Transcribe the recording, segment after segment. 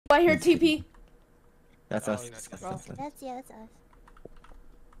I hear TP. That's us. That's yeah, that's us.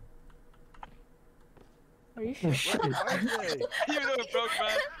 Are you sure? Even though it broke,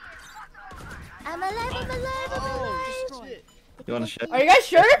 man. I'm alive, I'm alive, I'm alive! Shit. You wanna shit? Are you guys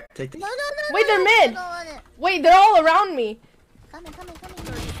sure? Take the. No, no, no, Wait, no, they're no, mid. don't want it. Wait, they're all around me. Coming, coming, coming.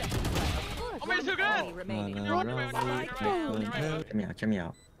 Oh, man, it's so good. Check me out, check me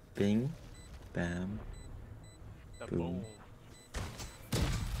out. Bing, bam, boom.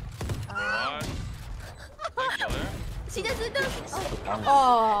 She doesn't know.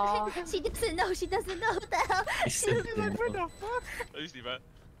 Oh. She doesn't know. She doesn't know. What the hell? She doesn't know. What the fuck?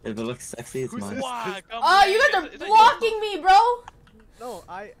 If it looks sexy, it's mine. Oh, you guys are blocking me, bro. No,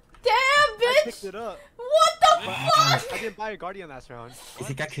 Damn, I bitch. picked it up. What the I fuck? didn't buy a Guardian last round. Is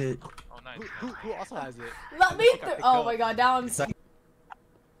he got kid? Oh, nice. Who also has it? Let me through. Oh my god, now I'm.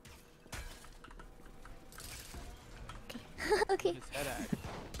 Okay.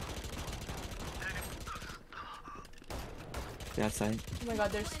 The outside. Oh my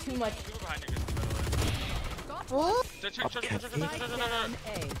god, there's too much. Oh.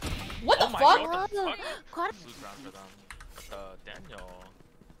 What the fuck? Quad. Daniel.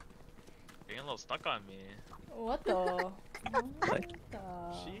 Being a little stuck on me. What the? What the?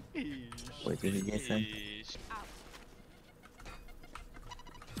 Wait, did he get some?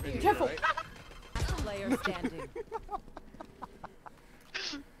 Careful. Player standing.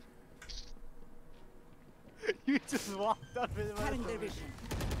 You just walked up in my vision.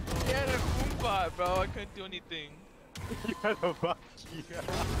 Yeah, the Goomba, bro. I couldn't do anything. You had a monkey.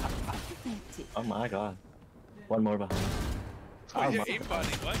 Oh my god. One more behind. Oh, you're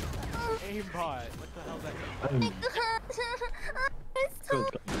aimbotting, what? Aimbot. What the hell is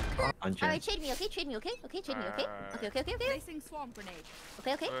that? Alright, trade me, okay? Trade me, okay? Okay, trade me, okay? Okay, okay, okay, okay. Placing swamp grenade.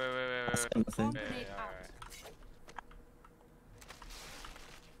 Okay, okay. Wait. Swamp grenade out.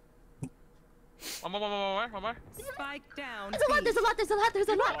 One more. Spike down. There's a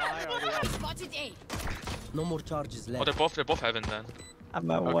lot. Spotted A. No more charges Oh, left. they're both heaven then. I'm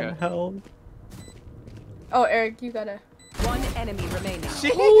at one health. Oh, Eric, you gotta. One enemy remaining. Nice.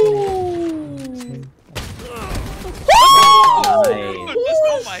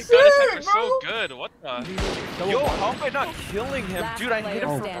 Oh my god, this hyper's so good. What the? Yo, how am I not killing him? Dude, I hit him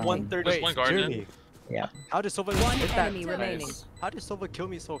from Standing. 130. There's one guardian. Jeremy, Yeah. how did Silva One hit that? enemy remaining. How did Silva kill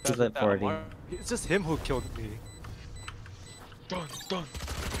me so fast? He's with at that 40. armor? It's just him who killed me. Done.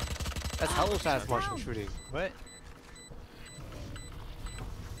 That's hella fast martial shooting. What?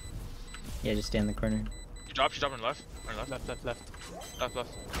 Yeah, just stay in the corner. She dropped on left. Left.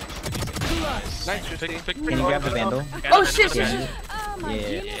 Nice. Pick. Can you grab the vandal? Oh shit. Oh my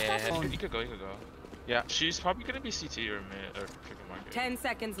Yeah, goodness. you could go. Yeah, she's probably gonna be CT or mid or supermarket. 10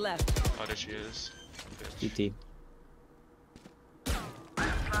 seconds left. Oh, there she is. GT.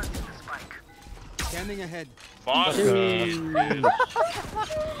 Standing ahead. Fuck. You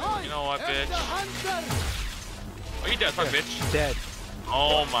know what, bitch? Oh, you dead, fuck, bitch. Dead.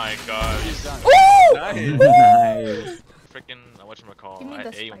 Oh my god. He's done. Nice. Freaking, whatchamacall, Give me I the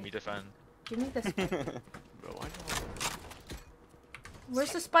A when spike. we defend. Give me the spike. Bro, I know.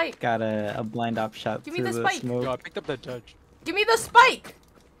 Where's the spike? Got a blind op shot Give me through the the spike. smoke. Yo, I picked up the judge. Give me the spike.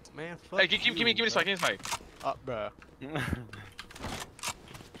 Man, fuck Hey, give me the spike, Up, bruh.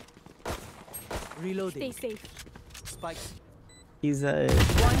 Reloading. Stay safe. Spikes. He's One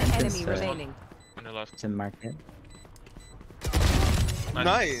enemy It's, remaining. On your left. to market.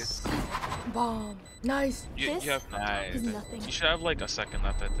 Nice. Bomb. Nice. You have Is nothing. You should have like a second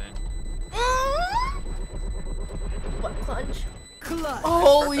left, I think. What clutch? Clutch.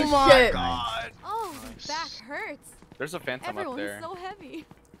 Holy shit. Oh, Nice. that hurts. There's a phantom up there. Everyone's so heavy.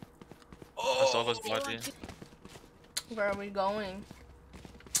 I saw his body. Where are we going?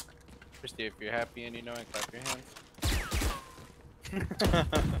 Christy, if you're happy and you know it, clap your hands.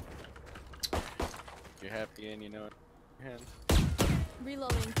 If you're happy and you know it, your hands.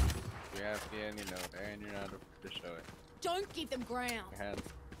 Reloading. If you're happy and you know it, and you're not afraid to show it, Don't give them ground. your hands.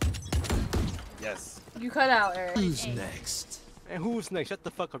 Yes. You cut out, Eric. Who's next? And who's next? Shut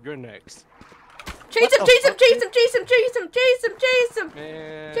the fuck up. You're next. Chase him.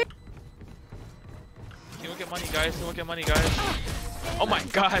 Man. Can we get money, guys? Oh my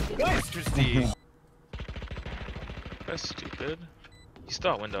god! Nice, Christy. That's stupid. You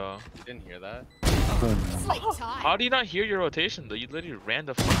still at window. You didn't hear that? Slight tie. How do you not hear your rotation though? You literally ran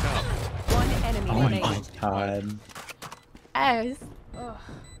the fuck out. One enemy Oh my remaining. god. Ass. Ugh.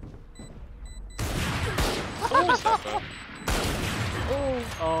 What was that, bro?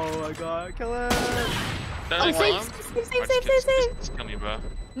 Oh my god, kill him! That Oh, kill save. him? Alright, just kill me, bro.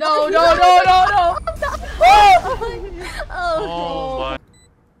 No. Oh my. Oh. Oh my. Oh. Oh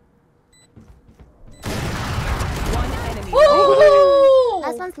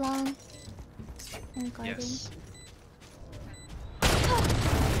Yes.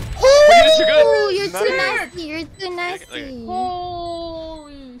 Oh, you're too Nice. nasty. You're too nasty.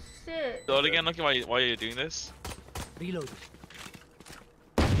 Holy shit. Do it again, looking why you're doing this. Reload.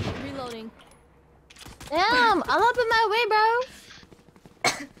 Reloading. Damn, all up in my way,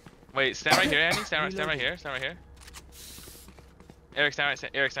 bro. Wait, stand right here, Annie. Stand right here. Stand right here. Eric, stand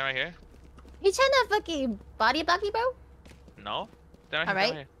right here. You trying to fucking body block me, bro? No. Stand right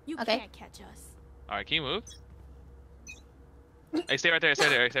Alright. here. You Okay. can't catch us. Alright, can you move? Hey, stay right there. Stay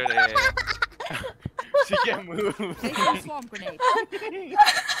there. Stay right there. Yeah. She can't move. Placing swarm grenade.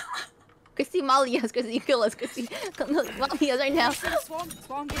 Christy, Molly us. Christy, you kill us. Christy, come look, Molly us right now.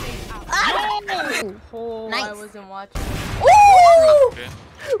 Swarm grenade out. Oh, Nice. I wasn't watching. Ooh! Okay.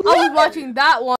 I was watching that one.